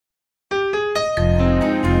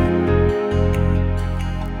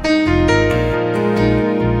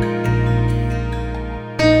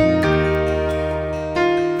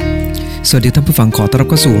สวัสดีท่านผู้ฟังขอต้อนรับ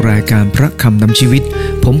เข้าสู่รายการพระคำนำชีวิต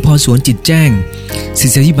ผมพรสวนจิตแจ้งศิ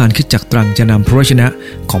ษยาภิบาลคริสตจักรตรังจะนำพระวจนะ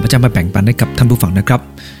ของพระเจ้ามาแบ่งปันให้กับท่านผู้ฟังนะครับ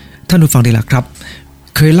ท่านผู้ฟังที่รักครับ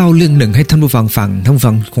เคยเล่าเรื่องหนึ่งให้ท่านผู้ฟังฟังท่านผู้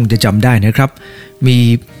ฟังคงจะจำได้นะครับมี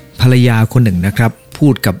ภรรยาคนหนึ่งนะครับพู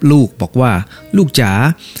ดกับลูกบอกว่าลูกจ๋า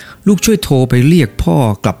ลูกช่วยโทรไปเรียกพ่อ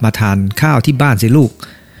กลับมาทานข้าวที่บ้านสิ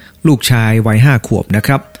ลูกชายวัย5 ขวบนะค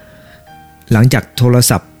รับหลังจากโทร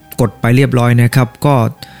ศัพท์กดไปเรียบร้อยนะครับก็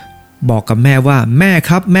บอกกับแม่ว่าแม่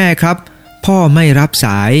ครับพ่อไม่รับส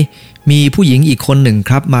ายมีผู้หญิงอีกคนหนึ่ง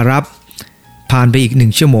ครับมารับผ่านไปอีก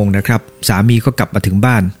1 ชั่วโมงนะครับสามีก็กลับมาถึง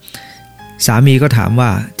บ้านสามีก็ถามว่า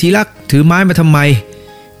ที่รักถือไม้มาทำไม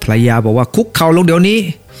ภรรยาบอกว่าคุกเข่าลงเดี๋ยวนี้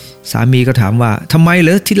สามีก็ถามว่าทำไมเหร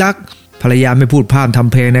อที่รักภรรยาไม่พูดพร่ำท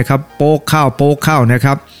ำเพลงนะครับโป๊กข้าวนะค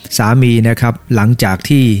รับสามีนะครับหลังจาก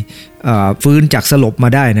ที่ฟื้นจากสลบมา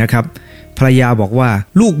ได้นะครับภรรยาบอกว่า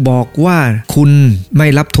ลูกบอกว่าคุณไม่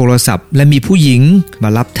รับโทรศัพท์และมีผู้หญิงมา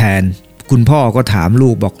รับแทนคุณพ่อก็ถามลู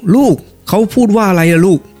กบอกลูกเขาพูดว่าอะไรล่ะ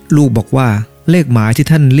ลูกบอกว่าเลขหมายที่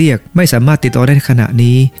ท่านเรียกไม่สามารถติดต่อได้ในขณะ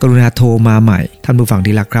นี้กรุณาโทรมาใหม่ท่านผู้ฟัง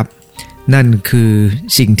ที่รักครับนั่นคือ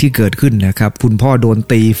สิ่งที่เกิดขึ้นนะครับคุณพ่อโดน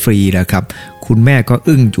ตีฟรีแล้วครับคุณแม่ก็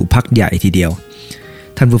อึ้งอยู่พักใหญ่ทีเดียว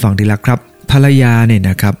ท่านผู้ฟังที่รักครับภรรยาเนี่ย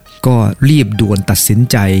นะครับก็รีบด่วนตัดสิน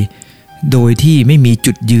ใจโดยที่ไม่มี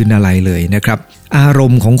จุดยืนอะไรเลยนะครับอาร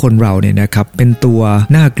มณ์ของคนเราเนี่ยนะครับเป็นตัว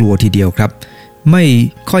น่ากลัวทีเดียวครับไม่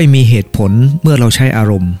ค่อยมีเหตุผลเมื่อเราใช้อา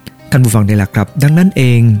รมณ์ท่านผู้ฟังได้ละครับดังนั้นเอ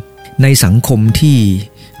งในสังคมที่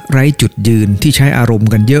ไร้จุดยืนที่ใช้อารมณ์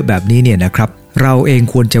กันเยอะแบบนี้เนี่ยนะครับเราเอง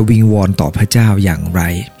ควรจะวิงวอนต่อพระเจ้าอย่างไร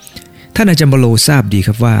ท่านอาจารย์เปโลทราบดีค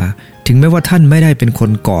รับว่าถึงแม้ว่าท่านไม่ได้เป็นค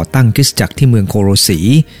นก่อตั้งคริสตจักรที่เมืองโคโลสี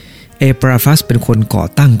เอปราฟัสเป็นคนก่อ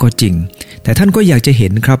ตั้งก็จริงแต่ท่านก็อยากจะเห็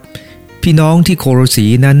นครับพี่น้องที่โคโลสี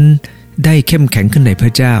นั้นได้เข้มแข็งขึ้นในพร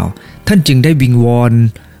ะเจ้าท่านจึงได้วิงวอน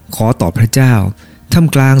ขอต่อพระเจ้าท่าม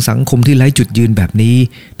กลางสังคมที่ไร้จุดยืนแบบนี้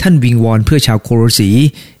ท่านวิงวอนเพื่อชาวโคโลสี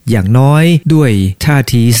อย่างน้อยด้วยท่า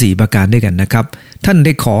ที4 ประการด้วยกันนะครับท่านไ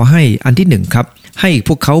ด้ขอให้อันที่1ครับให้พ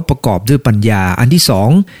วกเขาประกอบด้วยปัญญาอันที่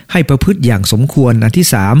2ให้ประพฤติอย่างสมควรอันที่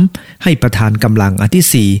3ให้ประทานกำลังอัน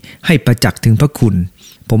ที่4ให้ประจักษ์ถึงพระคุณ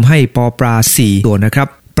ผมให้ปอปลา4 ตัวนะครับ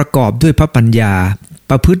ประกอบด้วยพระปัญญา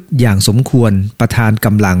ประพฤติอย่างสมควรประทานก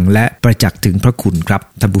ำลังและประจักษ์ถึงพระคุณครับ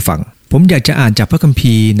ท่านผู้ฟังผมอยากจะอ่านจากพระคัม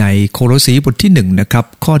ภีร์ในโคโลสีบทที่1นะครับ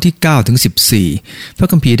ข้อที่9ถึง14พระ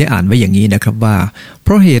คัมภีร์ได้อ่านไว้อย่างนี้นะครับว่าเพ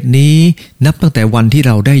ราะเหตุนี้นับตั้งแต่วันที่เ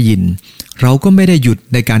ราได้ยินเราก็ไม่ได้หยุด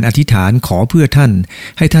ในการอธิษฐานขอเพื่อท่าน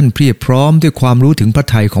ให้ท่านเพียบพร้อมด้วยความรู้ถึงพระ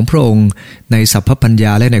ทัยของพระองค์ในสัพพปัญญ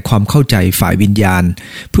าและในความเข้าใจฝ่ายวิญญาณ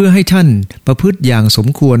เพื่อให้ท่านประพฤติอย่างสม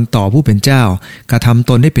ควรต่อผู้เป็นเจ้ากระทำ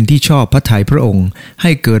ตนให้เป็นที่ชอบพระทัยพระองค์ใ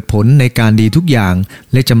ห้เกิดผลในการดีทุกอย่าง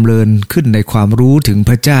และจำเริญขึ้นในความรู้ถึงพ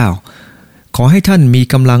ระเจ้าขอให้ท่านมี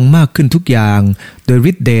กำลังมากขึ้นทุกอย่างโดย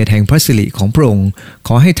ฤทธิเดชแห่งพระสิริของพระองค์ข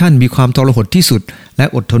อให้ท่านมีความทรหดที่สุดและ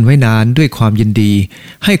อดทนไว้นานด้วยความยินดี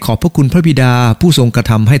ให้ขอบพระคุณพระบิดาผู้ทรงกระ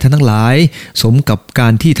ทำให้ท่านทั้งหลายสมกับกา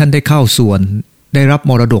รที่ท่านได้เข้าส่วนได้รับ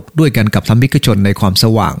มรดกด้วยกันกับธรรมิกชนในความส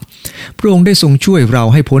ว่างพระองค์ได้ทรงช่วยเรา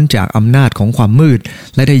ให้พ้นจากอำนาจของความมืด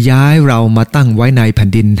และได้ย้ายเรามาตั้งไว้ในแผ่น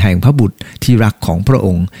ดินแห่งพระบุตรที่รักของพระอ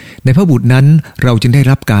งค์ในพระบุตรนั้นเราจึงได้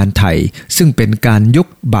รับการไถ่ซึ่งเป็นการยก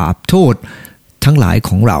บาปโทษทั้งหลายข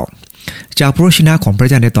องเราจากพระวจนะของพระ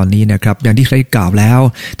เจ้าในตอนนี้นะครับอย่างที่ได้กล่าวแล้ว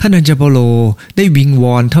ท่านอาจารย์เปโลได้วิงว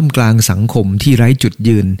อนท่ามกลางสังคมที่ไร้จุด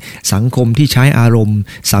ยืนสังคมที่ใช้อารมณ์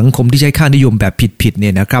สังคมที่ใช้ค่านิยมแบบผิดๆเ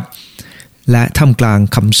นี่ยนะครับและท่ามกลาง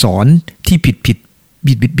คำสอนที่ผิด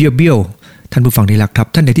บิดเบี้ยวท่านผู้ฟังที่รักครับ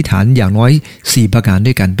ท่านอธิษฐานอย่างน้อย4 ประการ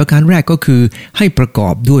ด้วยกันประการแรกก็คือให้ประกอ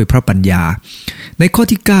บด้วยพระปัญญาในข้อ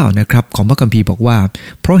ที่9นะครับของพระคัมภีร์บอกว่า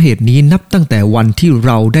เพราะเหตุนี้นับตั้งแต่วันที่เ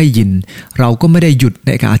ราได้ยินเราก็ไม่ได้หยุดใ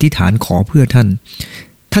นการอธิษฐานขอเพื่อท่า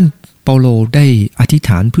นเปาโลได้อธิษฐ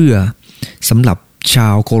านเพื่อสำหรับชา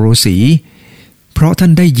วโคโลสีเพราะท่า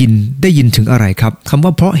นได้ยินถึงอะไรครับคำว่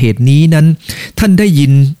าเพราะเหตุนี้นั้นท่านได้ยิ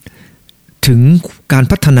นถึงการ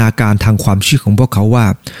พัฒนาการทางความเชื่อของพวกเขาว่า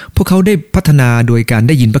พวกเขาได้พัฒนาโดยการไ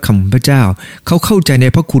ด้ยินพระคำของพระเจ้าเขาเข้าใจใน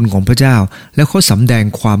พระคุณของพระเจ้าแล้วเขาสำแดง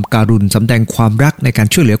ความการุณสำแดงความรักในการ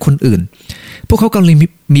ช่วยเหลือคนอื่นพวกเขากำลัง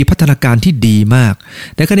มีพัฒนาการที่ดีมาก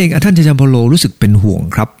แต่ก็เองท่านอาจารย์เปโลรู้สึกเป็นห่วง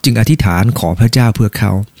ครับจึงอธิษฐานขอพระเจ้าเพื่อเข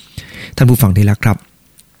าท่านผู้ฟังที่รักครับ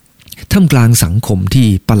ท่ามกลางสังคมที่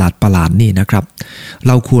ประหลาดนี่นะครับเ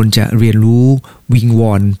ราควรจะเรียนรู้วิงว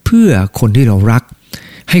อนเพื่อคนที่เรารัก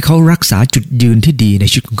ให้เขารักษาจุดยืนที่ดีใน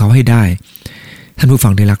ชีวิตของเขาให้ได้ท่านผู้ฟั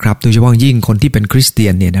งได้ละครับโดยเฉพาะยิ่งคนที่เป็นคริสเตีย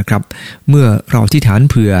นเนี่ยนะครับเมื่อเราอธิษฐาน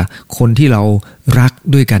เผื่อคนที่เรารัก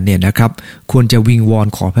ด้วยกันเนี่ยนะครับควรจะวิงวอน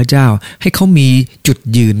ขอพระเจ้าให้เขามีจุด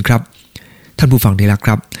ยืนครับท่านผู้ฟังได้ละค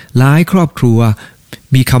รับหลายครอบครัว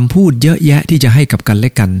มีคำพูดเยอะแยะที่จะให้กับกันแล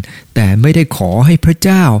ะกันแต่ไม่ได้ขอให้พระเ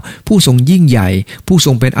จ้าผู้ทรงยิ่งใหญ่ผู้ท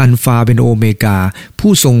รงเป็นอัลฟาเป็นโอเมกา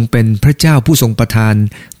ผู้ทรงเป็นพระเจ้าผู้ทรงประทาน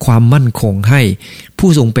ความมั่นคงให้ผู้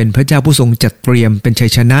ทรงเป็นพระเจ้าผู้ทรงจัดเตรียมเป็นชั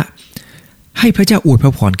ยชนะให้พระเจ้าอวยพร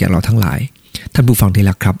ะพรแก่เราทั้งหลายท่านผู้ฟังที่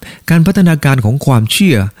รักครับการพัฒนาการของความเ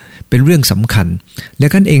ชื่อเป็นเรื่องสำคัญและ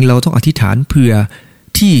กันเองเราต้องอธิษฐานเพื่อ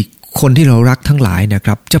ที่คนที่เรารักทั้งหลายนะค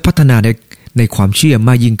รับจะพัฒนาในความเชื่อม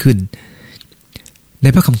ากยิ่งขึ้นใน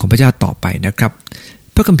พระคำของพระเจ้าต่อไปนะครับ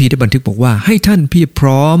พระคัมภีร์ได้บันทึกบอกว่าให้ท่านเพียบพ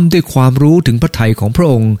ร้อมด้วยความรู้ถึงพระทัยของพระ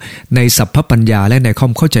องค์ในสัพพปัญญาและในควา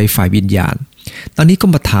มเข้าใจฝ่ายวิญญาณตอนนี้ก็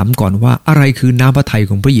มาถามก่อนว่าอะไรคือน้ำพระทัย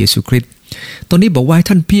ของพระเยซูคริสต์ตอนนี้บอกว่าให้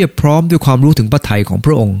ท่านเพียบพร้อมด้วยความรู้ถึงพระทัยของพ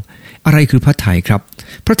ระองค์อะไรคือพระทัยครับ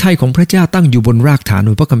พระทัยของพระเจ้าตั้งอยู่บนรากฐานข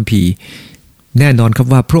องพระคัมภีร์แน่นอนครับ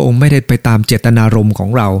ว่าพระองค์ไม่ได้ไปตามเจตนารมณ์ของ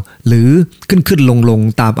เราหรือขึ้นลง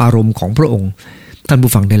ตามอารมณ์ของพระองค์ท่าน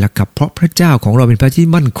ผู้ฟังได้แล้วครับเพราะพระเจ้าของเราเป็นพระที่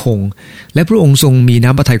มั่นคงและพระองค์ทรงมีน้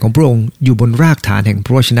ำพระทัยของพระองค์อยู่บนรากฐานแห่งพ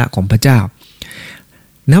ระวจนะของพระเจ้า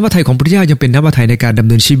น้ำพระทัยของพระเจ้ายังเป็นน้ำพระทัยในการดำ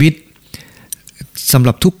เนินชีวิตสำห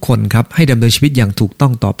รับทุกคนครับให้ดำเนินชีวิตอย่างถูกต้อ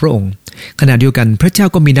งต่อพระองค์ขณะเดียวกันพระเจ้า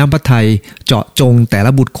ก็มีน้ำพระทัยเจาะจงแต่ล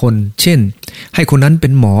ะบุคคลเช่นให้คนนั้นเป็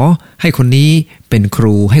นหมอให้คนนี้เป็นค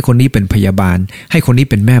รูให้คนนี้เป็นพยาบาลให้คนนี้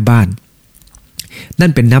เป็นแม่บ้านนั่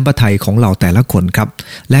นเป็นน้ำพระทัยของเราแต่ละคนครับ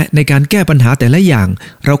และในการแก้ปัญหาแต่ละอย่าง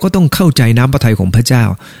เราก็ต้องเข้าใจน้ำพระทัยของพระเจ้า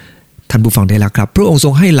ท่านผู้ฟังได้แล้วครับพระองค์ทร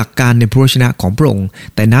งให้หลักการในพระวจนะของพระองค์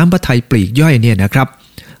แต่น้ำพระทัยปลีกย่อยเนี่ยนะครับ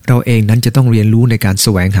เราเองนั้นจะต้องเรียนรู้ในการแส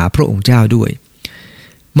วงหาพระองค์เจ้าด้วย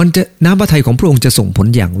น้ำพระทัยของพระองค์จะส่งผล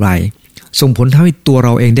อย่างไรส่งผลทำให้ตัวเร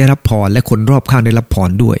าเองได้รับพรและคนรอบข้างได้รับพร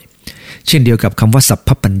ด้วยเช่นเดียวกับคำว่าสัพพ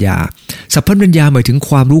ปัญญาสัพพปัญญาหมายถึง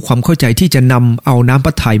ความรู้ความเข้าใจที่จะนำเอาน้ำพ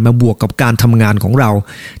ระทัยมาบวกกับการทำงานของเรา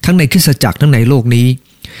ทั้งในคริสตจักรทั้งในโลกนี้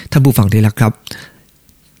ท่านผู้ฟังที่รักครับ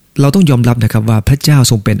เราต้องยอมรับนะครับว่าพระเจ้า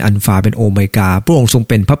ทรงเป็นอัลฟาเป็นโอเมกาพระองค์ทรง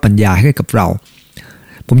เป็นพระปัญญาให้กับเรา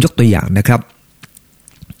ผมยกตัวอย่างนะครับ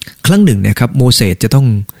ครั้งหนึ่งนะครับโมเสสจะต้อง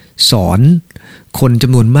สอนคนจ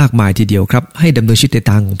ำนวนมากมายทีเดียวครับให้ดำเนินชีวิตใน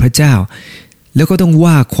ทางของพระเจ้าแล้วก็ต้อง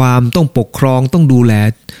ว่าความต้องปกครองต้องดูแล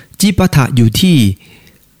จิปาถะอยู่ที่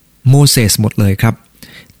โมเสสหมดเลยครับ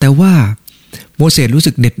แต่ว่าโมเสสรู้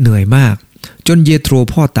สึกเหน็ดเหนื่อยมากจนเยโทร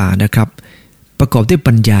พ่อตานะครับประกอบด้วย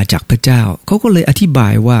ปัญญาจากพระเจ้าเขาก็เลยอธิบา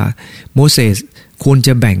ยว่าโมเสสควรจ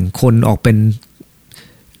ะแบ่งคนออกเป็น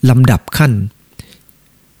ลำดับขั้น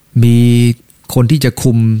มีคนที่จะ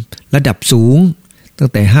คุมระดับสูงตั้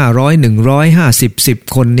งแต่500 100 50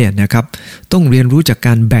 10คนเนี่ยนะครับต้องเรียนรู้จากก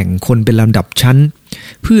ารแบ่งคนเป็นลำดับชั้น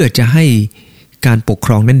เพื่อจะให้การปกค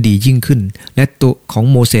รองนั้นดียิ่งขึ้นและตัวของ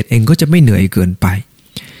โมเสสเองก็จะไม่เหนื่อยเกินไป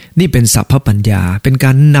นี่เป็นสัพพปัญญาเป็นก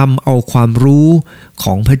ารนำเอาความรู้ข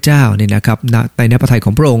องพระเจ้าเนี่ยนะครับในน้ำพระทัยข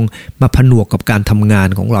องพระองค์มาผนวกกับการทำงาน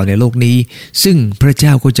ของเราในโลกนี้ซึ่งพระเจ้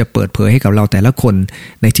าก็จะเปิดเผยให้กับเราแต่ละคน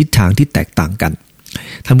ในทิศทางที่แตกต่างกัน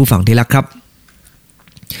ท่านผู้ฟังที่รักครับ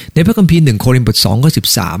ในพระคัมภีร์1 โครินธ์บท 2 ข้อ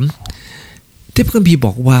 13ที่พระคัมภีร์บ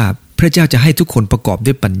อกว่าพระเจ้าจะให้ทุกคนประกอบ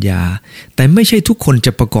ด้วยปัญญาแต่ไม่ใช่ทุกคนจ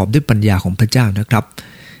ะประกอบด้วยปัญญาของพระเจ้านะครับ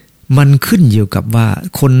มันขึ้นอยู่กับว่า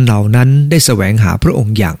คนเหล่านั้นได้แสวงหาพระอง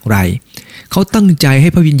ค์อย่างไรเขาตั้งใจให้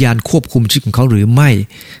พระวิญญาณควบคุมชีวิตของเขาหรือไม่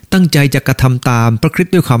ตั้งใจจะกระทำตามพระคริส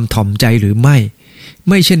ต์ด้วยความถ่อมใจหรือไ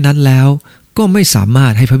ม่เช่นนั้นแล้วก็ไม่สามาร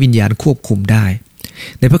ถให้พระวิญญาณควบคุมได้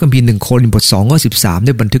ในพระคัมภีร์1 โครินธ์บท 2 ข้อ 13ไ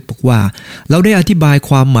ด้บันทึกบอกว่าเราได้อธิบาย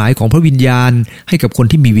ความหมายของพระวิญญาณให้กับคน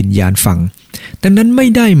ที่มีวิญญาณฟังดังนั้นไม่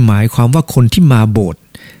ได้หมายความว่าคนที่มาโบสถ์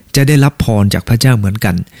จะได้รับพรจากพระเจ้าเหมือน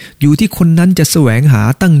กันอยู่ที่คนนั้นจะแสวงหา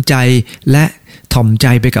ตั้งใจและถ่อมใจ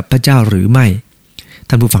ไปกับพระเจ้าหรือไม่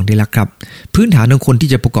ท่านผู้ฟังที่รักครับพื้นฐานของคนที่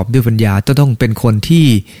จะประกอบด้วยปัญญาจะต้องเป็นคนที่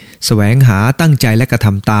แสวงหาตั้งใจและกระท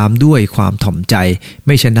ำตามด้วยความถ่อมใจไ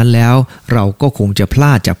ม่เช่นนั้นแล้วเราก็คงจะพล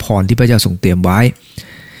าดจากพรที่พระเจ้าทรงเตรียมไว้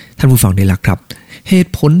ท่านผู้ฟังที่รักครับเห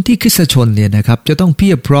ตุผลที่คริสตชนเนี่ยนะครับจะต้องเพี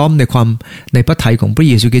ยบพร้อมในพระทัยของพระ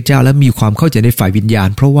เยซูคริสต์เจ้าและมีความเข้าใจในฝ่ายวิญญาณ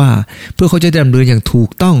เพราะว่าเพื่อเขาจะดำเนินอย่างถูก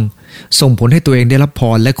ต้องส่งผลให้ตัวเองได้รับพ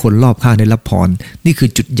รและคนรอบข้างได้รับพรนี่คือ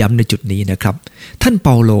จุดย้ำในจุดนี้นะครับท่านเป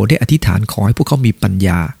าโลได้อธิษฐานขอให้พวกเขามีปัญญ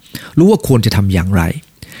ารู้ว่าควรจะทำอย่างไร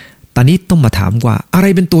ตอนนี้ต้องมาถามว่าอะไร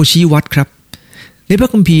เป็นตัวชี้วัดครับในพระ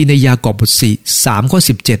คัมภีร์ในยากอบบท 3 ข้อ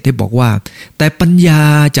 17ได้บอกว่าแต่ปัญญา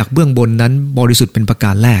จากเบื้องบนนั้นบริสุทธิ์เป็นประก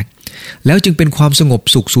ารแรกแล้วจึงเป็นความสงบ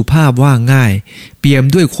สุขสุภาพว่าง่ายเปี่ยม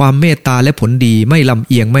ด้วยความเมตตาและผลดีไม่ลำ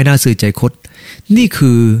เอียงไม่น่าซื่อใจคดนี่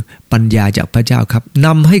คือปัญญาจากพระเจ้าครับน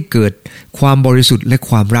ำให้เกิดความบริสุทธิ์และ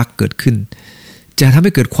ความรักเกิดขึ้นจะทำใ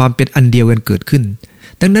ห้เกิดความเป็นอันเดียวกันเกิดขึ้น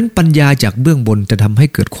ดังนั้นปัญญาจากเบื้องบนจะทำให้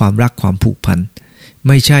เกิดความรักความผูกพันไ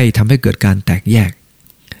ม่ใช่ทำให้เกิดการแตกแยก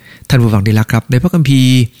ท่านผู้ฟังที่รักครับในพระคัมภี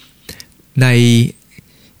ร์ใน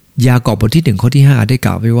ยากอบบทที่1ข้อที่5ได้ก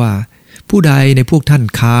ล่าวไว้ว่าผู้ใดในพวกท่าน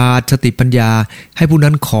ขาดสติปัญญาให้ผู้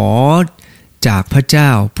นั้นขอจากพระเจ้า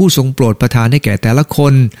ผู้ทรงโปรดประทานให้แก่แต่ละค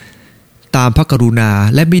นตามพระกรุณา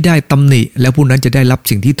และไม่ได้ตำหนิแล้วผู้นั้นจะได้รับ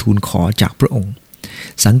สิ่งที่ทูลขอจากพระองค์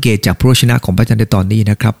สังเกตจากพระวจนะของพระเจ้าในตอนนี้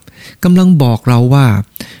นะครับกำลังบอกเราว่า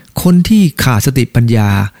คนที่ขาดสติปัญญา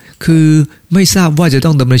คือไม่ทราบว่าจะต้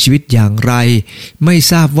องดำเนินชีวิตอย่างไรไม่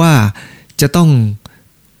ทราบว่าจะต้อง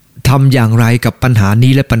ทำอย่างไรกับปัญหา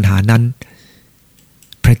นี้และปัญหานั้น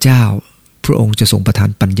พระเจ้าพระองค์จะทรงประทาน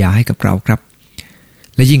ปัญญาให้กับเราครับ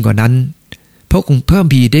และยิ่งกว่านั้นพระองค์พระคัม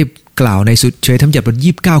ภีร์ได้กล่าวในสุดเฉยธรรมบัญญัติบท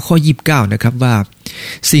29ข้อ29นะครับว่า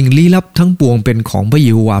สิ่งลี้ลับทั้งปวงเป็นของพระเย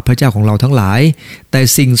โฮวาห์พระเจ้าของเราทั้งหลายแต่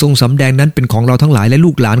สิ่งทรงสำแดงนั้นเป็นของเราทั้งหลายและลู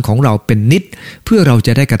กหลานของเราเป็นนิจเพื่อเราจ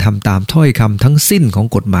ะได้กระทำตามถ้อยคำทั้งสิ้นของ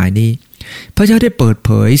กฎหมายนี้พระเจ้าได้เปิดเผ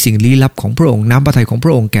ยสิ่งลี้ลับของพระองค์น้ำพระทัยของพร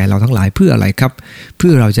ะองค์แก่เราทั้งหลายเพื่ออะไรครับเพื่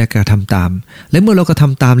อเราจะกระทำตามและเมื่อเรากระท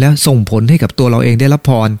ำตามแล้วส่งผลให้กับตัวเราเองได้รับ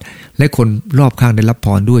พรและคนรอบข้างได้รับพ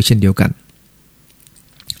รด้วยเช่นเดียวกัน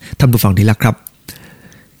ท่านผู้ฟังที่รักครับ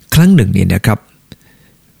ครั้งหนึ่งเนี่ยนะครับ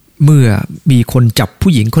เมื่อมีคนจับ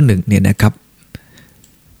ผู้หญิงคนหนึ่งเนี่ยนะครับ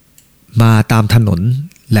มาตามถนน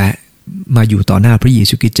และมาอยู่ต่อหน้าพระเย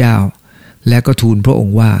ซูคริสต์เจ้าและก็ทูลพระอง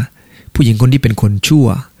ค์ว่าผู้หญิงคนที่เป็นคนชั่ว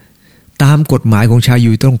ตามกฎหมายของชาวยิ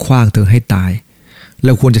วต้องขว้างเธอให้ตายเร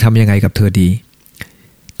าควรจะทำยังไงกับเธอดี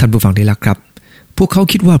ท่านผู้ฟังที่รักครับพวกเขา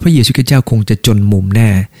คิดว่าพระเยซูคริสต์เจ้าคงจะจนมุมแน่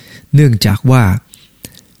เนื่องจากว่า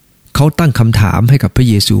เขาตั้งคำถามให้กับพระ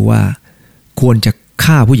เยซูว่าควรจะ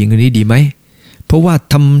ฆ่าผู้หญิงคนนี้ดีไหมเพราะว่า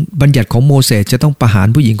ทำบัญญัติของโมเสสจะต้องประหาร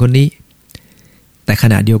ผู้หญิงคนนี้แต่ข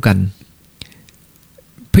ณะเดียวกัน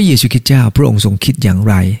พระเยซูคริสต์เจ้าพระองค์ทรงคิดอย่าง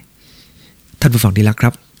ไรท่านผู้ฟังที่รักค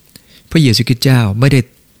รับพระเยซูคริสต์เจ้าไม่ได้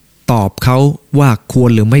ตอบเขาว่าควร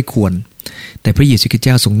หรือไม่ควรแต่พระเยซูคริสต์เ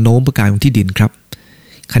จ้าทรงโน้มพระกายลงที่ดินครับ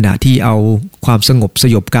ขณะที่เอาความสงบส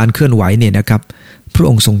ยบการเคลื่อนไหวเนี่ยนะครับพระอ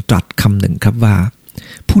งค์ทรงตรัสคำหนึ่งครับว่า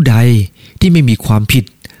ผู้ใดที่ไม่มีความผิด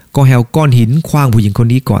ก็แหวก้อนหินขว้างผู้หญิงคน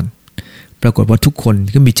นี้ก่อนปรากฏว่าทุกคน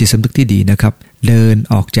ก็มีจิตสำนึกที่ดีนะครับเดิน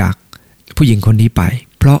ออกจากผู้หญิงคนนี้ไป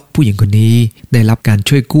เพราะผู้หญิงคนนี้ได้รับการ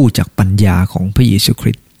ช่วยกู้จากปัญญาของพระเยซูค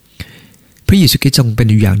ริสต์พระเยซูคริสต์ทรงเป็น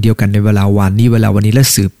อยู่อย่างเดียวกันในเวลาวันนี้และ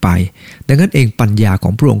สืบไปดังนั้นเองปัญญาขอ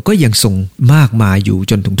งพระองค์ก็ยังทรงมากมายอยู่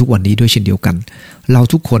จนถึงทุกวันนี้ด้วยเช่นเดียวกันเรา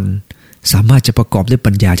ทุกคนสามารถจะประกอบด้วย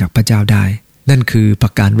ปัญญาจากพระเจ้าได้นั่นคือปร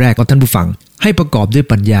ะการแรกของท่านผู้ฟังให้ประกอบด้วย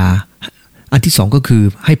ปัญญาอันที่2ก็คือ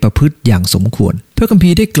ให้ประพฤติอย่างสมควรพระคัมภี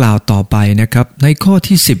ร์ได้กล่าวต่อไปนะครับในข้อ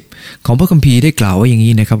ที่10ของพระคัมภีร์ได้กล่าวไว้อย่าง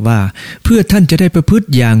นี้นะครับว่าเพื่อท่านจะได้ประพฤติ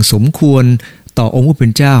อย่างสมควรต่อองค์ผู้เป็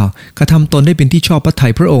นเจ้ากระทำตนได้เป็นที่ชอบพระทั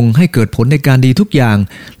ยพระองค์ให้เกิดผลในการดีทุกอย่าง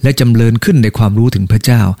และจำเริญขึ้นในความรู้ถึงพระเ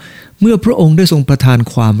จ้าเมื่อพระองค์ได้ทรงประทาน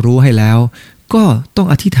ความรู้ให้แล้วก็ต้อง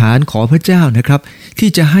อธิษฐานขอพระเจ้านะครับที่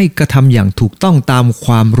จะให้กระทำอย่างถูกต้องตามค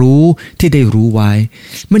วามรู้ที่ได้รู้ไว้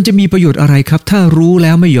มันจะมีประโยชน์อะไรครับถ้ารู้แ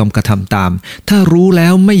ล้วไม่ยอมกระทำตามถ้ารู้แล้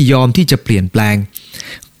วไม่ยอมที่จะเปลี่ยนแปลง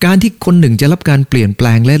การที่คนหนึ่งจะรับการเปลี่ยนแปล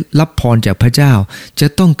งและรับพรจากพระเจ้าจะ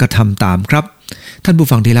ต้องกระทำตามครับท่านผู้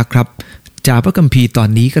ฟังที่รักครับจากพระคัมภีร์ตอน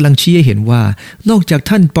นี้กำลังชี้ให้เห็นว่านอกจาก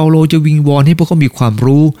ท่านเปาโลจะวิงวอนให้พวกเขามีความ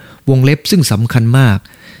รู้วงเล็บซึ่งสำคัญมาก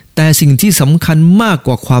แต่สิ่งที่สำคัญมากก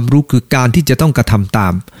ว่าความรู้คือการที่จะต้องกระทำตา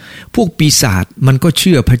มพวกปีศาจมันก็เ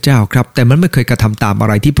ชื่อพระเจ้าครับแต่มันไม่เคยกระทำตามอะ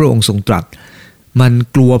ไรที่พระองค์ทรงตรัสมัน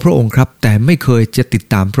กลัวพระองค์ครับแต่ไม่เคยจะติด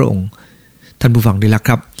ตามพระองค์ท่านผู้ฟังได้ละค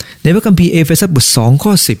รับในพระคัมภีร์เอเฟซัสบท2ข้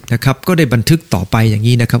อ10นะครับก็ได้บันทึกต่อไปอย่าง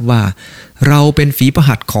นี้นะครับว่าเราเป็นฝีพระ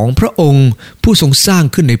หัตถ์ของพระองค์ผู้ทรงสร้าง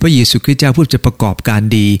ขึ้นในพระเยซูคริสต์เจ้าเพื่อจะประกอบการ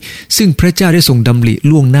ดีซึ่งพระเจ้าได้ทรงดำริ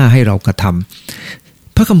ล่วงหน้าให้เรากระท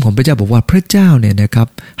ำพระคำของพระเจ้าบอกว่าพระเจ้าเนี่ยนะครับ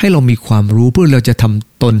ให้เรามีความรู้เพื่อเราจะท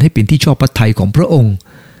ำตนให้เป็นที่ชอบพระทัยของพระองค์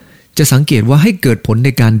จะสังเกตว่าให้เกิดผลใน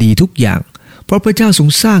การดีทุกอย่างเพราะพระเจ้าทรง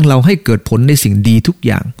สร้างเราให้เกิดผลในสิ่งดีทุกอ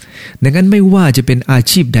ย่างดังนั้นไม่ว่าจะเป็นอา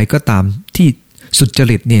ชีพใดก็ตามที่สุจ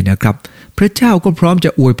ริตเนี่ยนะครับพระเจ้าก็พร้อมจะ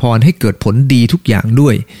อวยพรให้เกิดผลดีทุกอย่างด้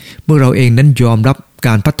วยเมื่อเราเองนั้นยอมรับก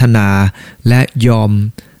ารพัฒนาและยอม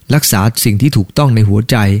รักษาสิ่งที่ถูกต้องในหัว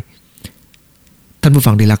ใจท่านผู้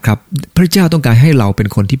ฟังดีละครับพระเจ้าต้องการให้เราเป็น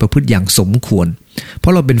คนที่ประพฤติอย่างสมควรเพรา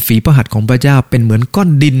ะเราเป็นฝีพระหัตถ์ของพระเจ้าเป็นเหมือนก้อน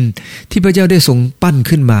ดินที่พระเจ้าได้ทรงปั้น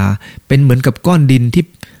ขึ้นมาเป็นเหมือนกับก้อนดินที่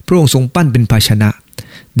พระองค์ทรงปั้นเป็นภาชนะ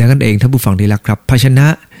ดังนั้นเองท่านผู้ฟังดีละครับภาชนะ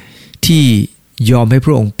ที่ยอมให้พ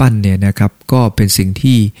ระองค์ปั้นเนี่ยนะครับก็เป็นสิ่ง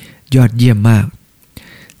ที่ยอดเยี่ยมมาก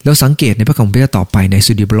แล้วสังเกตในพระคัมภีร์ต่อไปในส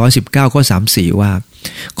ดุดีบท119ข้อ3-4ว่า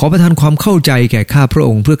ขอประทานความเข้าใจแก่ข้าพระอ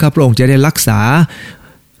งค์เพื่อข้าพระองค์จะได้รักษา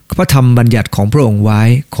พระธรรมบัญญัติของพระองค์ไว้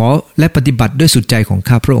ขอและปฏิบัติด้วยสุดใจของ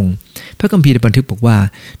ข้าพระองค์พระคัมภีร์ได้บันทึกบอกว่า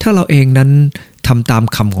ถ้าเราเองนั้นทำตาม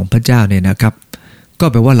คำของพระเจ้าเนี่ยนะครับก็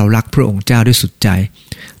แปลว่าเรารักพระองค์เจ้าด้วยสุดใจ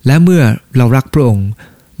และเมื่อเรารักพระองค์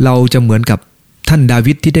เราจะเหมือนกับท่านดา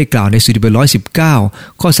วิดที่ได้กล่าวในสดุดีบท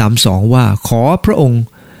119ข้อ32ว่าขอพระองค์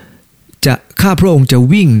ข้าพระองค์จะ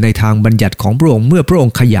วิ่งในทางบัญญัติของพระองค์เมื่อพระอง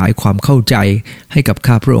ค์ขยายความเข้าใจให้กับ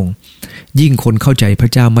ข้าพระองค์ยิ่งคนเข้าใจพร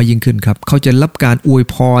ะเจ้ามากยิ่งขึ้นครับเขาจะรับการอวย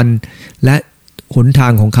พรและหนทา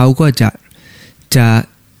งของเขาก็จะ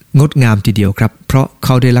งดงามทีเดียวครับเพราะเข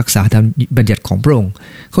าได้รักษาตามบัญญัติของพระองค์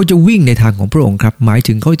เขาจะวิ่งในทางของพระองค์ครับหมาย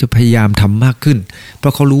ถึงเขาจะพยายามทำมากขึ้นเพรา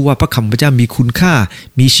ะเขารู้ว่าพระคำพระเจ้ามีคุณค่า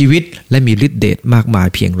มีชีวิตและมีฤทธิ์เดชมากมาย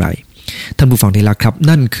เพียงไรท่านผู้ฟังที่รักครับ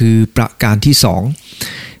นั่นคือประการที่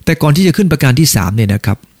2แต่ก่อนที่จะขึ้นประการที่3เนี่ยนะค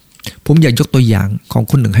รับผมอยากยกตัวอย่างของ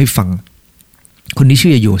คนหนึ่งให้ฟังคนนี้ชื่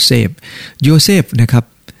อโยเซฟนะครับ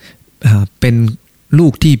เป็นลู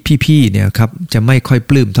กที่พี่ๆเนี่ยครับจะไม่ค่อย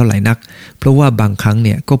ปลื้มเท่าไหร่นักเพราะว่าบางครั้งเ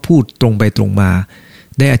นี่ยก็พูดตรงไปตรงมา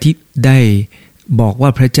ได้บอกว่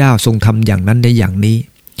าพระเจ้าทรงทำอย่างนั้นได้อย่างนี้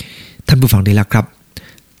ท่านผู้ฟังได้ละครับ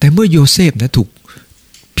แต่เมื่อโยเซฟนะถูก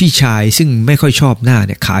พี่ชายซึ่งไม่ค่อยชอบหน้าเ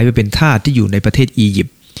นี่ยขายไปเป็นทาสที่อยู่ในประเทศอียิป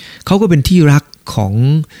ต์เขาก็เป็นที่รักของ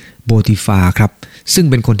โบติฟาครับซึ่ง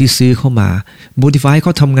เป็นคนที่ซื้อเข้ามาโบติฟาให้เข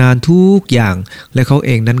าทำงานทุกอย่างและเขาเอ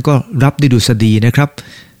งนั้นก็รับด้วยดุษฎีนะครับ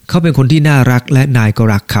เขาเป็นคนที่น่ารักและนายก็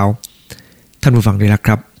รักเขาท่านผู้ฟังได้รักค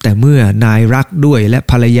รับแต่เมื่อนายรักด้วยและ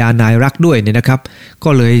ภรรยานายรักด้วยเนี่ยนะครับก็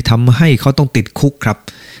เลยทำให้เขาต้องติดคุกครับ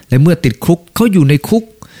และเมื่อติดคุกเขาอยู่ในคุก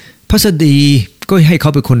พระสดีก็ให้เข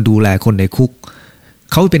าเป็นคนดูแลคนในคุก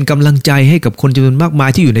เขาเป็นกำลังใจให้กับคนจำนวนมากมาย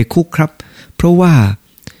ที่อยู่ในคุกครับเพราะว่า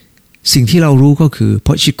สิ่งที่เรารู้ก็คือเพ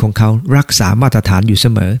ราะชีวิตของเขารักษามาตรฐานอยู่เส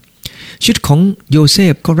มอชีวิตของโยเซ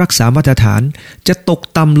ฟก็รักษามาตรฐานจะตก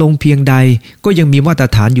ต่ำลงเพียงใดก็ยังมีมาตร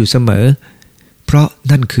ฐานอยู่เสมอเพราะ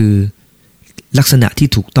นั่นคือลักษณะที่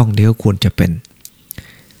ถูกต้องที่เขาควรจะเป็น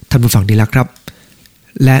ท่านผู้ฟังที่รักครับ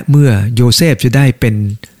และเมื่อโยเซฟจะได้เป็น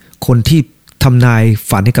คนที่ทำนาย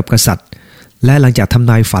ฝันให้กับกษัตริย์และหลังจากทำ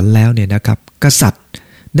นายฝันแล้วเนี่ยนะครับกษัตริย์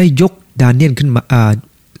ได้ยกดาเนียลขึ้นมา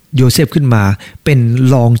โยเซฟขึ้นมาเป็น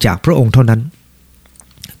รองจากพระองค์เท่านั้น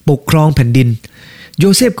ปกครองแผ่นดินโย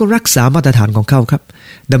เซฟก็รักษามาตรฐานของเขาครับ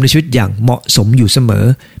ดำเนินชีวิตอย่างเหมาะสมอยู่เสมอ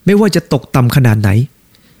ไม่ว่าจะตกต่ำขนาดไหน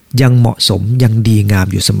ยังเหมาะสมยังดีงาม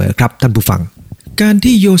อยู่เสมอครับท่านผู้ฟังการ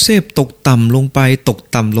ที่โยเซฟตกต่ำลง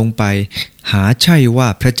ไปหาใช่ว่า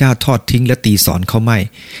พระเจ้าทอดทิ้งและตีสอนเขาไม่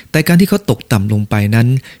แต่การที่เขาตกต่ำลงไปนั้น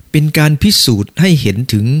เป็นการพิสูจน์ให้เห็น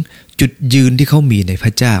ถึงจุดยืนที่เขามีในพร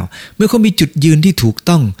ะเจ้าเมื่อเขามีจุดยืนที่ถูก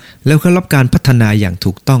ต้องแล้วเขารับการพัฒนาอย่าง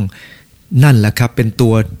ถูกต้องนั่นแหละครับเป็นตั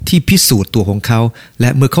วที่พิสูจน์ตัวของเขาและ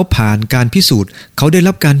เมื่อเขาผ่านการพิสูจน์เขาได้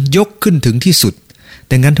รับการยกขึ้นถึงที่สุดแ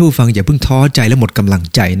ต่งั้นท่านผู้ฟังอย่าเพิ่งท้อใจและหมดกำลัง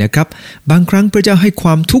ใจนะครับบางครั้งพระเจ้าให้คว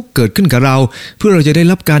ามทุกข์เกิดขึ้นกับเราเพื่อเราจะได้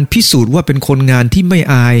รับการพิสูจน์ว่าเป็นคนงานที่ไม่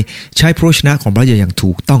อายใช้พระวจนะของพระเจ้าอย่าง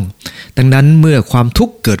ถูกต้องดังนั้นเมื่อความทุก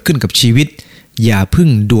ข์เกิดขึ้นกับชีวิตอย่าเพิ่ง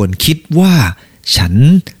ด่วนคิดว่าฉัน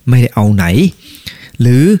ไม่ได้เอาไหนห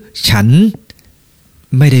รือฉัน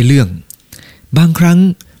ไม่ได้เรื่องบางครั้ง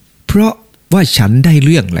เพราะว่าฉันได้เ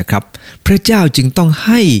รื่องแหละครับพระเจ้าจึงต้องใ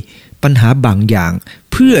ห้ปัญหาบางอย่าง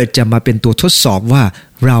เพื่อจะมาเป็นตัวทดสอบว่า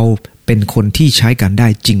เราเป็นคนที่ใช้กันได้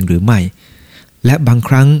จริงหรือไม่และบางค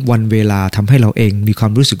รั้งวันเวลาทำให้เราเองมีควา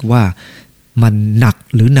มรู้สึกว่ามันหนัก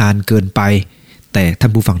หรือนานเกินไปแต่ท่า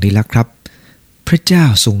นผู้ฟังที่รักครับพระเจ้า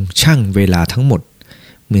ทรงชั่งเวลาทั้งหมด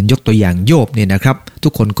เหมือนยกตัวอย่างโยบเนี่ยนะครับทุ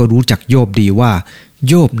กคนก็รู้จักโยบดีว่า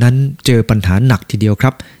โยบนั้นเจอปัญหาหนักทีเดียวค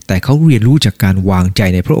รับแต่เขาเรียนรู้จากการวางใจ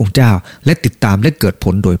ในพระองค์เจ้าและติดตามและเกิดผ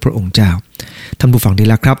ลโดยพระองค์เจ้าท่านผู้ฟังที่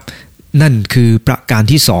รักครับนั่นคือประการ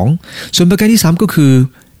ที่2ส่วนประการที่3ก็คือ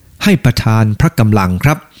ให้ประทานพระกำลังค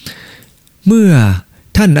รับเมื่อ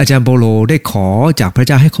ท่านอาจารย์เปาโลได้ขอจากพระเ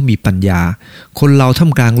จ้าให้เขามีปัญญาคนเราท่า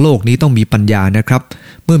มกลางโลกนี้ต้องมีปัญญานะครับ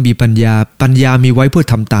เมื่อมีปัญญามีไว้เพื่อ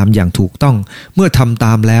ทำตามอย่างถูกต้องเมื่อทำต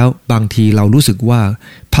ามแล้วบางทีเรารู้สึกว่า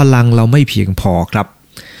พลังเราไม่เพียงพอครับ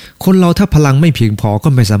คนเราถ้าพลังไม่เพียงพอก็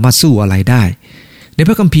ไม่สามารถสู้อะไรได้ในพ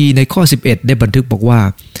ระคัมภีร์ในข้อ11ได้บันทึกบอกว่า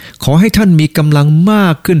ขอให้ท่านมีกำลังมา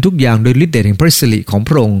กขึ้นทุกอย่างโดยฤทธิ์เดชแห่งพระสิริของพ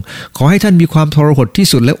ระองค์ขอให้ท่านมีความทรหดที่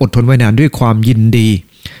สุดและอดทนไว้นานด้วยความยินดี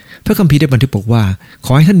พระคัมภีร์ได้บันทึกบอกว่าข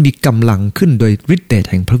อให้ท่านมีกำลังขึ้นโดยฤทธิ์เดช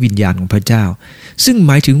แห่งพระวิญญาณของพระเจ้าซึ่งห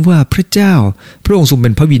มายถึงว่าพระเจ้าพระองค์ทรงเป็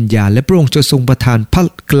นพระวิญญาณและพระองค์จะทรงประทานพ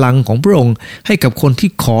ลังของพระองค์ให้กับคนที่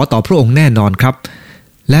ขอต่อพระองค์แน่นอนครับ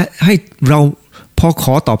และให้เราพอข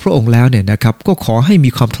อต่อพระองค์แล้วเนี่ยนะครับก็ขอให้มี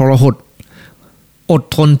ความทรหดอด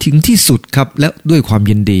ทนถึงที่สุดครับและด้วยความ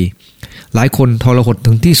ยินดีหลายคนทรหด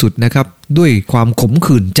ถึงที่สุดนะครับด้วยความขม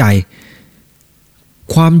ขื่นใจ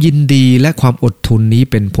ความยินดีและความอดทนนี้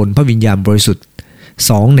เป็นผลพระวิญญาณบริสุทธิ์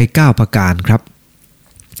2ใน9ประการครับ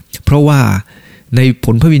เพราะว่าในผ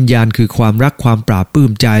ลพระวิญญาณคือความรักความปราบปลื้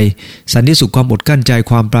มใจสันติสุขความอดกลั้นใจ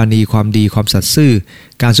ความปราณีความดีความสัตย์ซื่อ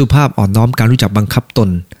การสุภาพอ่อนน้อมการรู้จักบังคับตน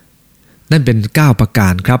นั่นเป็น9ประกา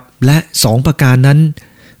รครับและ2ประการนั้น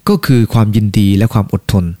ก็คือความยินดีและความอด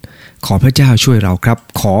ทนขอพระเจ้าช่วยเราครับ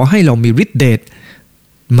ขอให้เรามีฤทธิ์เดช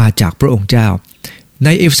มาจากพระองค์เจ้าใน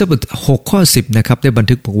เอเฟซัส6ข้อ10นะครับได้บัน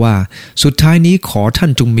ทึกบอกว่าสุดท้ายนี้ขอท่า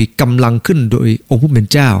นจงมีกำลังขึ้นโดยองค์ผู้เป็น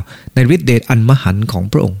เจ้าในฤทธิ์เดชอันมหันต์ของ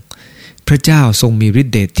พระองค์พระเจ้าทรงมีฤท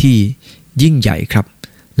ธิ์เดชที่ยิ่งใหญ่ครับ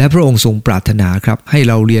และพระองค์ทรงปรารถนาครับให้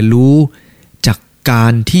เราเรียนรู้จากกา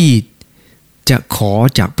รที่จะขอ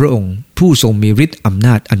จากพระองค์ผู้ทรงมีฤทธิ์อำน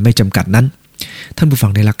าจอันไม่จำกัดนั้นท่านผู้ฟั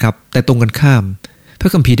งได้ละครับแต่ตรงกันข้ามพร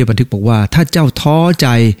ะคัมภีร์ได้บันทึกบอกว่าถ้าเจ้าท้อใจ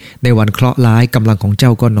ในวันเคราะห์ร้ายกำลังของเจ้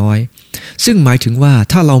าก็น้อยซึ่งหมายถึงว่า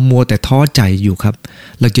ถ้าเรามัวแต่ท้อใจอยู่ครับ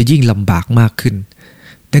เราจะยิ่งลำบากมากขึ้น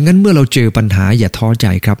ดังนั้นเมื่อเราเจอปัญหาอย่าท้อใจ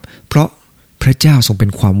ครับเพราะพระเจ้าทรงเป็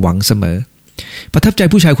นความหวังเสมอประทับใจ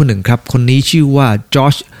ผู้ชายคนหนึ่งครับคนนี้ชื่อว่าจอ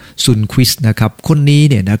ร์จซุนควิสนะครับคนนี้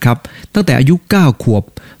เนี่ยนะครับตั้งแต่อายุ9ขวบ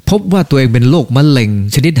พบว่าตัวเองเป็นโรคมะเร็ง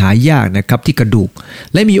ชนิดหายากนะครับที่กระดูก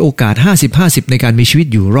และมีโอกาส 50-50 ในการมีชีวิต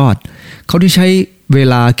อยู่รอดเขาได้ใช้เว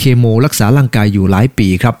ลาเคมีรักษาร่างกายอยู่หลายปี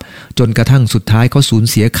ครับจนกระทั่งสุดท้ายเขาสูญ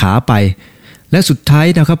เสียขาไปและสุดท้าย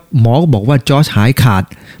นะครับหมอก็บอกว่าจอร์จหายขาด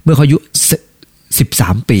เมื่อเขาอายุ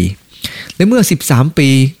13ปีและเมื่อ13ปี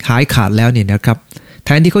หายขาดแล้วเนี่ยนะครับแท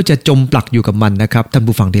นที่เขาจะจมปลักอยู่กับมันนะครับท่าน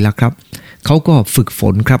ผู้ฟังที่รักครับเขาก็ฝึกฝ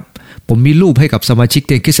นครับผมมีรูปให้กับสมาชิก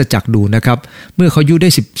ในคริสตจักรดูนะครับเมื่อเขาอายุได้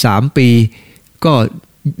13ปีก็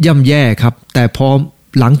ย่ำแย่ครับแต่พอ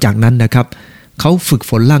หลังจากนั้นนะครับเขาฝึก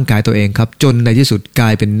ฝนร่างกายตัวเองครับจนในที่สุดกลา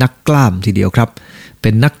ยเป็นนักกล้ามทีเดียวครับเป็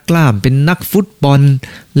นนักกล้ามเป็นนักฟุตบอล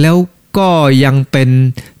แล้วก็ยังเป็น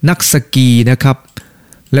นักสกีนะครับ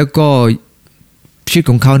แล้วก็ชีวิต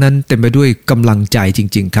ของเขานั้นเต็มไปด้วยกำลังใจจ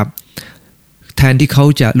ริงๆครับแทนที่เขา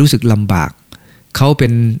จะรู้สึกลำบากเขาเป็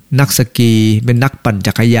นนักสกีเป็นนักปั่น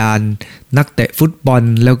จักรยานนักเตะฟุตบอล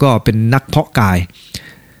แล้วก็เป็นนักเพาะกาย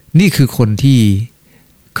นี่คือคนที่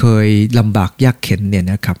เคยลำบากยากเข็ญเนี่ย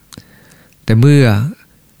นะครับแต่เมื่อ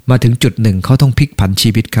มาถึงจุดหนึ่งเขาต้องพลิกผันชี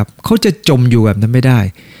วิตครับเขาจะจมอยู่แบบนั้นไม่ได้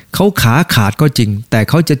เขาขาขาดก็จริงแต่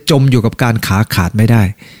เขาจะจมอยู่กับการขาขาดไม่ได้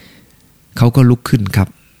เขาก็ลุกขึ้นครับ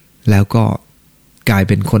แล้วก็กลายเ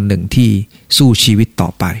ป็นคนหนึ่งที่สู้ชีวิตต่อ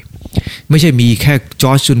ไปไม่ใช่มีแค่จ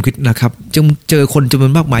อร์จซุนควิสนะครับจึงเจอคนจำนว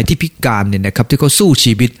นมากมายที่พิการเนี่ยนะครับที่เขาสู้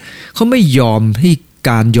ชีวิตเขาไม่ยอมให้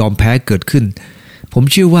การยอมแพ้เกิดขึ้นผม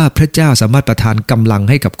เชื่อว่าพระเจ้าสามารถประทานกำลัง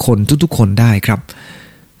ให้กับคนทุกๆคนได้ครับ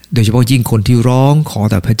โดยเฉพาะยิ่งคนที่ร้องขอ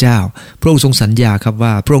ต่อพระเจ้าพระองค์ทรงสัญญาครับว่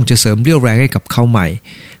าพระองค์จะเสริมเรี่ยวแรงให้กับเขาใหม่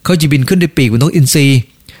เขาจะบินขึ้นด้วยปีกเหมือนนกอินทรี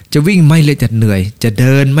จะวิ่งไม่เหนื่อยจะเ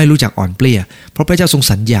ดินไม่รู้จักอ่อนเปลี้ยเพราะพระเจ้าทรง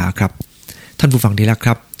สัญญาครับท่านผู้ฟังที่รักค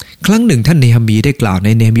รับครั้งหนึ่งท่านเนหะมีได้กล่าวใน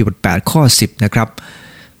เนหะมีบท8ข้อ10นะครับ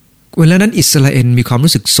เวลานั้นอิสราเอลมีความ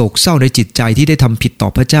รู้สึกโศกเศร้าในจิตใจที่ได้ทำผิดต่อ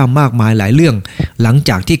พระเจ้ามากมายหลายเรื่องหลัง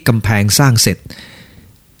จากที่กำแพงสร้างเสร็จ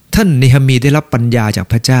ท่านเนหะมีได้รับปัญญาจาก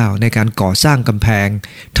พระเจ้าในการก่อสร้างกำแพง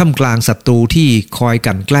ท่ามกลางศัตรูที่คอยก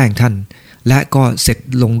ลั่นแกล้งท่านและก็เสร็จ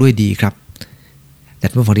ลงด้วยดีครับแต่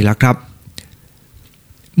ท่านผู้ฟังที่รักครับ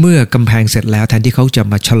เมื่อกำแพงเสร็จแล้วแทนที่เขาจะ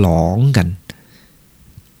มาฉลองกัน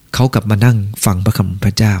เขากลับมานั่งฟังพระคำของพ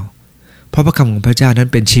ระเจ้าเพราะพระคำของพระเจ้านั้น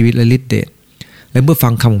เป็นชีวิตและฤทธิ์เดชและเมื่อฟั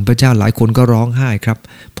งคำของพระเจ้าหลายคนก็ร้องไห้ครับ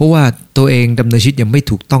เพราะว่าตัวเองดำเนินชีวิตยังไม่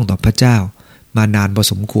ถูกต้องต่อพระเจ้ามานานพอ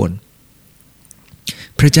สมควร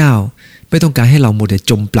พระเจ้าไม่ต้องการให้เรามัวแต่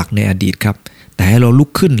จมปลักในอดีตครับแต่ให้เราลุก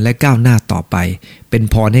ขึ้นและก้าวหน้าต่อไปเป็น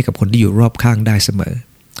พรให้กับคนที่อยู่รอบข้างได้เสมอ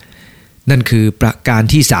นั่นคือประการ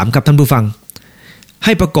ที่3ครับท่านผู้ฟังใ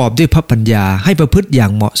ห้ประกอบด้วยพระปัญญาให้ประพฤติอย่า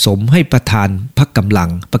งเหมาะสมให้ประทานพระกำลัง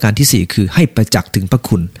ประการที่4คือให้ประจักษ์ถึงพระ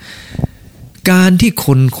คุณการที่ค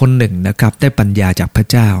นคนหนึ่งนะครับได้ปัญญาจากพระ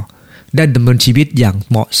เจ้าได้ดำเนินชีวิตอย่าง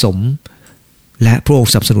เหมาะสมและพระองค์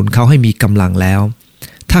สนับสนุนเขาให้มีกำลังแล้ว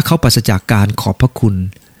ถ้าเขาปราศจากการขอบพระคุณ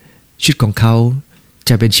ชีวิตของเขาจ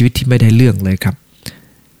ะเป็นชีวิตที่ไม่ได้เรื่องเลยครับ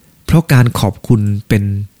เพราะการขอบคุณเป็น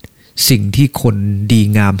สิ่งที่คนดี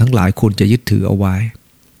งามทั้งหลายควรจะยึดถือเอาไว้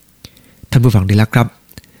ท่านผู้ฟังที่รักครับ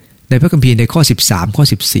ในพระคัมภีร์ในข้อ13ข้อ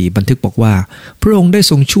14บันทึกบอกว่าพระองค์ได้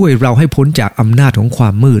ทรงช่วยเราให้พ้นจากอำนาจของควา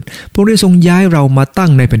มมืดพระองค์ได้ทรงย้ายเรามาตั้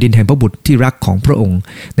งในแผ่นดินแห่งพระบุตรที่รักของพระองค์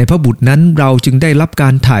ในพระบุตรนั้นเราจึงได้รับกา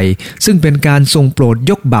รไถ่ซึ่งเป็นการทรงโปรด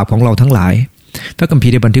ยกบาปของเราทั้งหลายพระคัมภี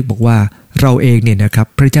ร์ได้บันทึกบอกว่าเราเองเนี่ยนะครับ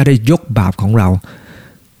พระเจ้าได้ยกบาปของเรา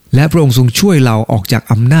และพระองค์ทรงช่วยเราออกจาก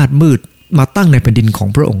อำนาจมืดมาตั้งในแผ่นดินของ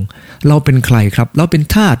พระองค์เราเป็นใครครับเราเป็น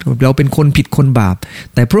ทาสเราเป็นคนผิดคนบาป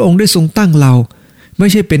แต่พระองค์ได้ทรงตั้งเราไม่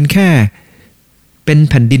ใช่เป็นแค่เป็น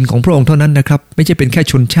แผ่นดินของพระองค์เท่านั้นนะครับไม่ใช่เป็นแค่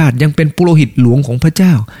ชนชาติยังเป็นปุโรหิตหลวงของพระเจ้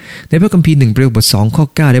าในพระคัมภีร์1 บท 2 ข้อ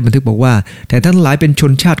 9ได้บันทึกบอกว่าแต่ท่านหลายเป็นช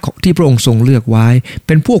นชาติที่พระองค์ทรงเลือกไว้เ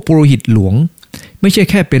ป็นพวกปุโรหิตหลวงไม่ใช่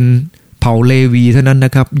แค่เป็นเผ่าเลวีเท่านั้นน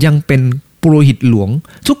ะครับยังเป็นปุโรหิตหลวง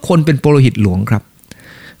ทุกคนเป็นปุโรหิตหลวงครับ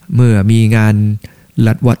เมื่อมีงาน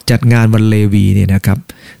จัดงานวันเลวีเนี่ยนะครับ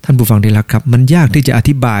ท่านผู้ฟังที่รักครับมันยากที่จะอ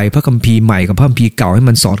ธิบายพระคัมภีร์ใหม่กับพระคัมภีร์เก่าให้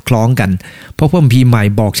มันสอดคล้องกันเพราะพระคัมภีร์ใหม่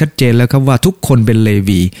บอกชัดเจนแล้วครับว่าทุกคนเป็นเล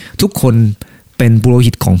วีทุกคนเป็นปุโร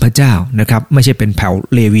หิตของพระเจ้านะครับไม่ใช่เป็นเผ่า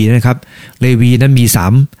เลวีนะครับเลวีนั้นมี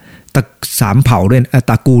3เผ่าด้วย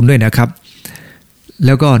ตระกูลด้วยนะครับแ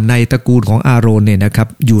ล้วก็ในตระกูลของอาโรนเนี่ยนะครับ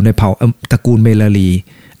อยู่ในเผ่าตระกูลเมลาลี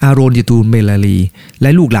อาโรนอยู่ตระกูลเมลาลีและ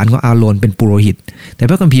ลูกหลานของอาโรนเป็นปุโรหิตแต่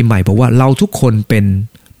พระคัมภีร์ใหม่บอกว่าเราทุกคนเป็น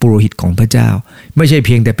ปุโรหิตของพระเจ้าไม่ใช่เ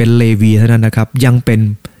พียงแต่เป็นเลวีเท่านั้นนะครับยังเป็น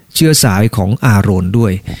เชื้อสายของอาโรนด้ว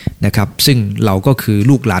ยนะครับซึ่งเราก็คือ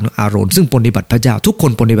ลูกหลานของอาโรนซึ่งปฏิบัติพระเจ้าทุกค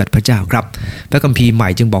นปฏิบัติพระเจ้าครับพระคัมภีร์ใหม่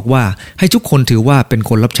จึงบอกว่าให้ทุกคนถือว่าเป็น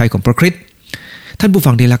คนรับใช้ของพระคริสต์ท่านผู้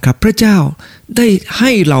ฟังดีแล้วครับพระเจ้าได้ใ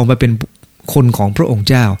ห้เรามาเป็นคนของพระองค์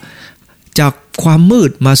เจ้าจากความมื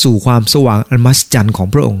ดมาสู่ความสว่างอันมหัศจรรย์ของ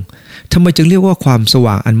พระองค์ทำไมจึงเรียกว่าความส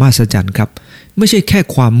ว่างอันมหัศจรรย์ครับไม่ใช่แค่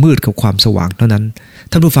ความมืดกับความสว่างเท่านั้น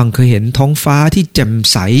ท่านผู้ฟังเคยเห็นท้องฟ้าที่แจ่ม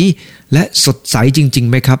ใสและสดใสจริงๆ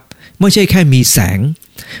ไหมครับไม่ใช่แค่มีแสง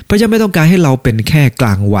พระเจ้าไม่ต้องการให้เราเป็นแค่กล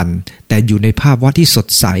างวันแต่อยู่ในภาพวาดที่สด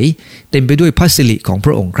ใสเต็มไปด้วยพระสิริของพ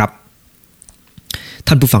ระองค์ครับ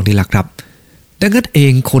ท่านผู้ฟังที่รักครับดังนั้นเอ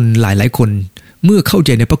งคนหลายๆคนเมื่อเข้าใจ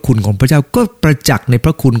ในพระคุณของพระเจ้าก็ประจักษ์ในพ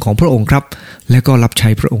ระคุณของพระองค์ครับและก็รับใช้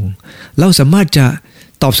พระองค์เราสามารถจะ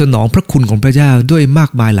ตอบสนองพระคุณของพระเจ้าด้วยมา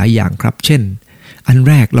กมายหลายอย่างครับเช่นอัน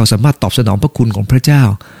แรกเราสามารถตอบสนองพระคุณของพระเจ้า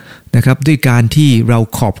นะครับด้วยการที่เรา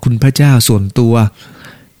ขอบคุณพระเจ้าส่วนตัว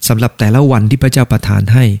สำหรับแต่ละวันที่พระเจ้าประทาน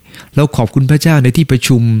ให้เราขอบคุณพระเจ้าในที่ประ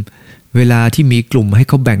ชุมเวลาที่มีกลุ่มให้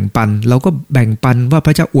เขาแบ่งปันเราก็แบ่งปันว่าพ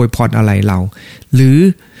ระเจ้าอวยพรอะไรเราหรือ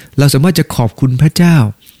เราสามารถจะขอบคุณพระเจ้า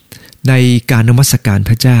ในการนมัสการ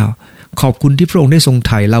พระเจ้าขอบคุณที่พระองค์ได้ทรงไ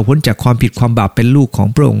ถ่เราพ้นจากความผิดความบาปเป็นลูกของ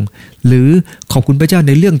พระองค์หรือขอบคุณพระเจ้าใ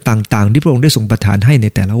นเรื่องต่างๆที่พระองค์ได้ทรงประทานให้ใน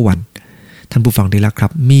แต่ละวันท่านผู้ฟังที่รักครั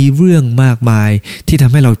บมีเรื่องมากมายที่ท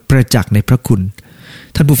ำให้เราประจักษ์ในพระคุณ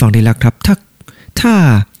ท่านผู้ฟังที่รักครับถ้า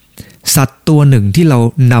สัตว์ตัวหนึ่งที่เรา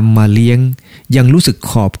นำมาเลี้ยงยังรู้สึก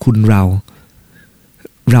ขอบคุณเรา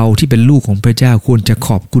ที่เป็นลูกของพระเจ้าควรจะข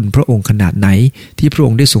อบคุณพระองค์ขนาดไหนที่พระอ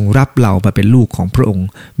งค์ได้ทรงรับเรามาเป็นลูกของพระองค์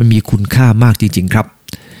มันมีคุณค่ามากจริงๆครับ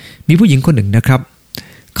มีผู้หญิงคนหนึ่งนะครับ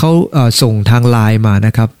เขาส่งทางไลน์มาน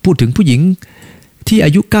ะครับพูดถึงผู้หญิงที่อ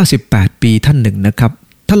ายุ98ปีท่านหนึ่งนะครับ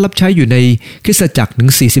ท่านรับใช้อยู่ในคริสตจักรถึง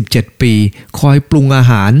47ปีคอยปรุงอา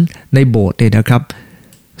หารในโบสถ์เลยนะครับ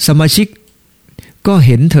สมาชิกก็เ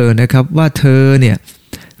ห็นเธอนะครับว่าเธอเนี่ย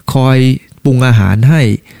คอยปรุงอาหารให้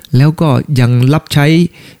แล้วก็ยังรับใช้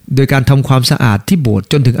โดยการทำความสะอาดที่โบสถ์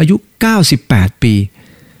จนถึงอายุ98ปี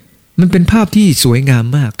มันเป็นภาพที่สวยงาม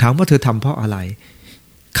มากถามว่าเธอทำเพราะอะไร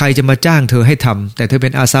ใครจะมาจ้างเธอให้ทำแต่เธอเป็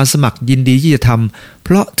นอาสาสมัครยินดีที่จะทำเพ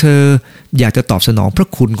ราะเธออยากจะตอบสนองพระ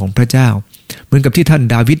คุณของพระเจ้าเหมือนกับที่ท่าน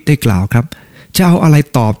ดาวิดได้กล่าวครับจะเอาอะไร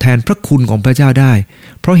ตอบแทนพระคุณของพระเจ้าได้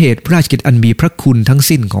เพราะเหตุพระราชกิจอันมีพระคุณทั้ง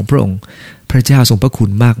สิ้นของพระองค์พระเจ้าทรงพระคุณ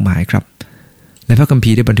มากมายครับและพระคัม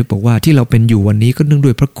ภีร์ได้บันทึกบอกว่าที่เราเป็นอยู่วันนี้ก็เนื่องด้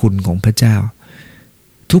วยพระคุณของพระเจ้า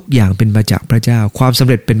ทุกอย่างเป็นมาจากพระเจ้าความสำ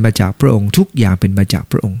เร็จเป็นมาจากพระองค์ทุกอย่างเป็นมาจาก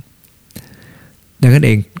พระองค์ดังนั้นเ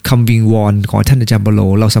องคำวิงวอนของท่านอาจารย์เปโล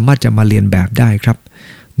เราสามารถจะมาเรียนแบบได้ครับ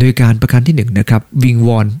โดยการประการที่1นะครับวิงว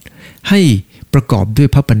อนให้ประกอบด้วย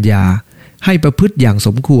พระปัญญาให้ประพฤติอย่างส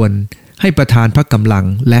มควรให้ประทานพระกำลัง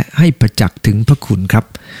และให้ประจักษ์ถึงพระคุณครับ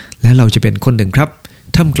และเราจะเป็นคนหนึ่งครับ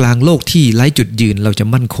ท่ามกลางโลกที่ไร้จุดยืนเราจะ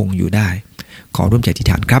มั่นคงอยู่ได้ขอร่วมใจอธิษ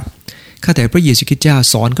ฐานครับข้าแต่พระเยซูคริสต์เจ้า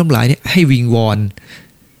สอนข้าหลายเนี่ยให้วิงวอน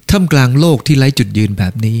ท่ามกลางโลกที่ไร้จุดยืนแบ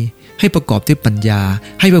บนี้ให้ประกอบด้วยปัญญา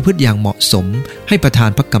ให้ประพฤติอย่างเหมาะสมให้ประทาน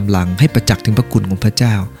พระกำลังให้ประจักษ์ถึงพระคุณของพระเ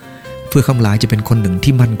จ้าเพื่อข้าหลายจะเป็นคนหนึ่ง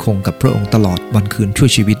ที่มั่นคงกับพระองค์ตลอดวันคืนชั่ว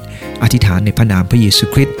ชีวิตอธิษฐานในพระนามพระเยซู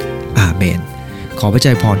คริสต์อาเมนขอพระเจ้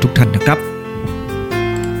าพรทุกท่านนะครับ